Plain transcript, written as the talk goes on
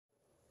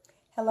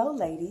Hello,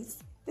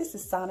 ladies. This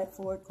is Sonnet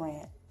Ford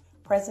Grant,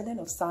 president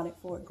of Sonnet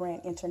Ford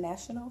Grant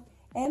International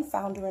and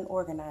founder and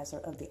organizer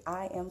of the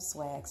I Am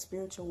Swag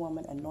Spiritual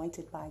Woman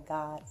Anointed by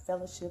God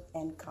Fellowship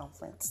and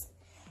Conference.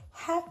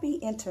 Happy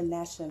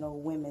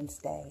International Women's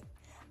Day.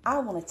 I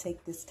want to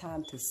take this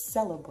time to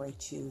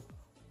celebrate you.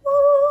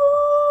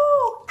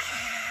 Woo!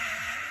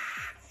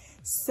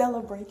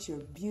 Celebrate your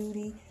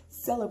beauty,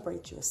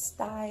 celebrate your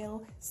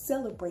style,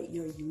 celebrate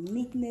your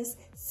uniqueness,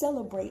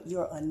 celebrate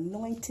your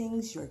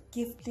anointings, your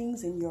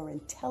giftings, and your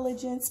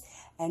intelligence,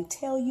 and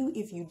tell you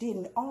if you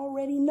didn't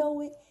already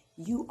know it,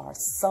 you are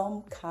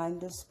some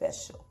kind of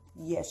special.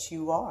 Yes,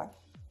 you are.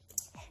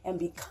 And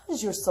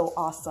because you're so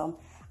awesome,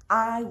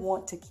 I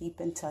want to keep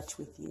in touch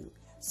with you.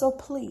 So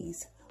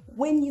please,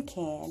 when you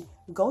can,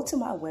 go to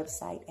my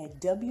website at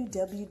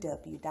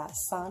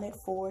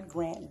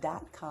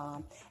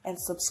www.sonnetfordgrant.com and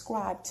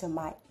subscribe to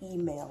my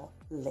email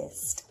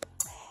list.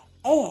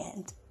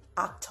 And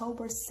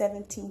October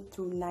 17th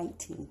through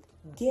 19th,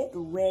 get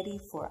ready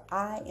for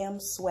I Am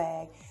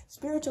Swag,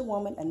 Spiritual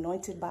Woman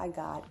Anointed by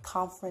God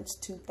Conference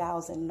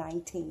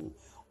 2019.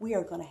 We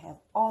are going to have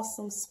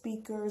awesome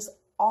speakers,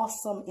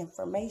 awesome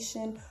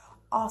information,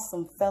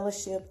 awesome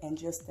fellowship, and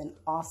just an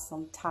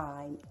awesome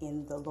time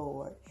in the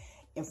Lord.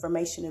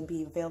 Information will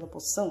be available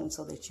soon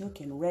so that you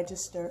can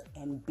register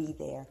and be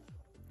there.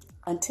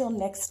 Until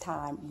next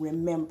time,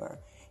 remember,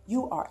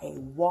 you are a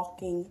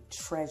walking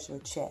treasure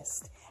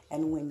chest.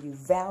 And when you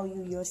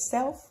value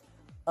yourself,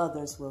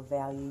 others will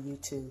value you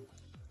too.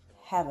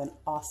 Have an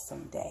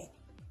awesome day.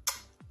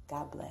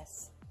 God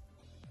bless.